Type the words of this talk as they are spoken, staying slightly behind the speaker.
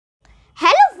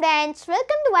friends,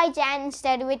 welcome to my channel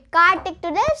Study with Karthik.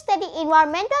 Today study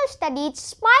environmental studies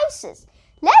spices.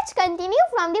 Let's continue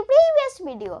from the previous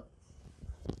video.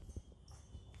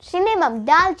 Cinnamon,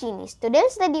 दालचीनी. Today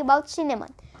study about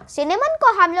cinnamon. Cinnamon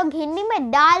को हम लोग हिंदी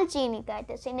में दालचीनी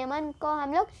कहते हैं. Cinnamon को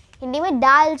हम लोग हिंदी में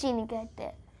दालचीनी कहते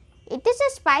हैं. It is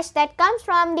a spice that comes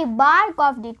from the bark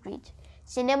of the trees.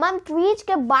 Cinnamon trees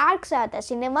के bark से आता है.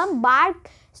 Cinnamon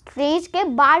bark trees के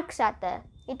bark से आता है.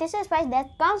 It is a spice that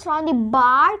comes from the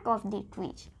bark of the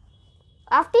trees.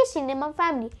 Of the cinnamon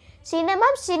family.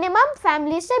 Cinnamon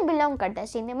family से belong करता है.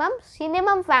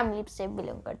 Cinnamon family से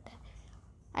belong करता है.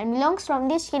 And belongs from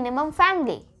the cinnamon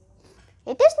family.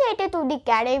 It is native to the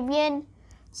Caribbean,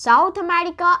 South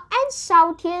America and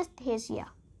Southeast Asia.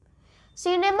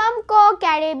 Cinnamon को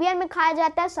Caribbean में खाया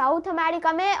जाता है, साउथ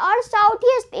अमेरिका में और साउथ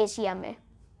ईस्ट एशिया में.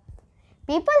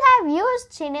 People have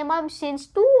used cinnamon since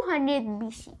 200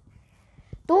 BC.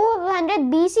 200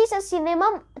 BC से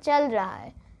cinnamon चल रहा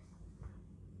है.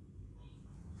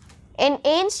 In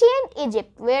ancient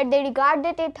Egypt, where they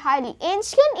regarded it highly.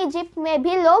 Ancient Egypt में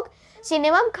भी लोग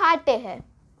cinnamon खाते हैं.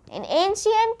 In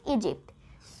ancient Egypt.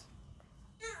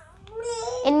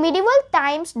 In medieval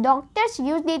times, doctors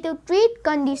used it to treat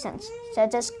conditions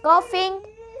such as coughing,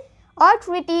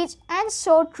 arthritis, and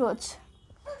sore throats.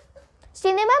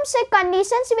 Cinnamon से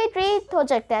conditions भी treat हो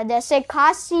सकता है जैसे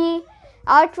खांसी,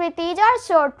 arthritis और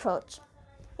sore throats.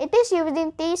 It is used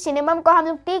in tea. Cinnamon को हम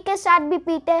लोग टी के साथ भी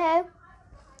पीते हैं.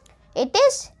 It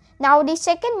is now the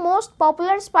second most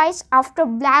popular spice after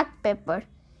black pepper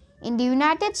in the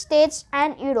United States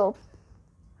and Europe.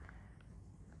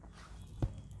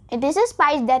 It is a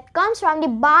spice that comes from the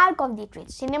bark of the tree.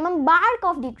 Cinnamon bark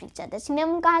of the tree आता है.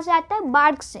 Cinnamon कहाँ से आता है?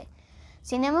 Bark से.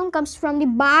 Cinnamon comes from the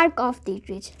bark of the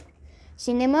tree.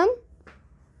 Cinnamon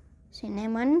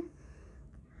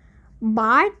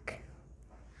bark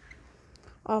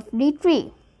of the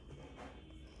tree.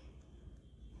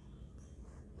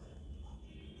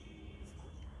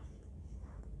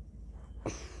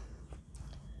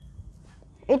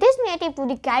 It is native to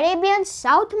the Caribbean,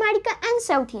 South America and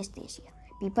Southeast Asia.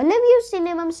 People have used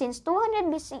cinnamon since 200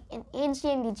 BC in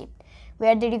ancient Egypt,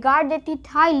 where they regarded it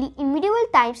highly. In medieval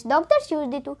times, doctors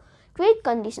used it to treat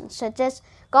conditions such as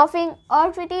coughing,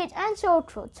 arthritis, and sore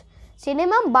throats.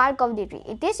 Cinnamon bark of the tree.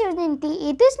 It is used in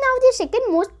tea. It is now the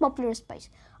second most popular spice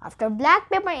after black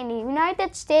pepper in the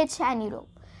United States and Europe.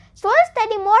 So, to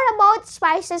study more about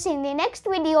spices in the next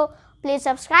video, please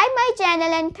subscribe my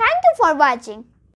channel and thank you for watching.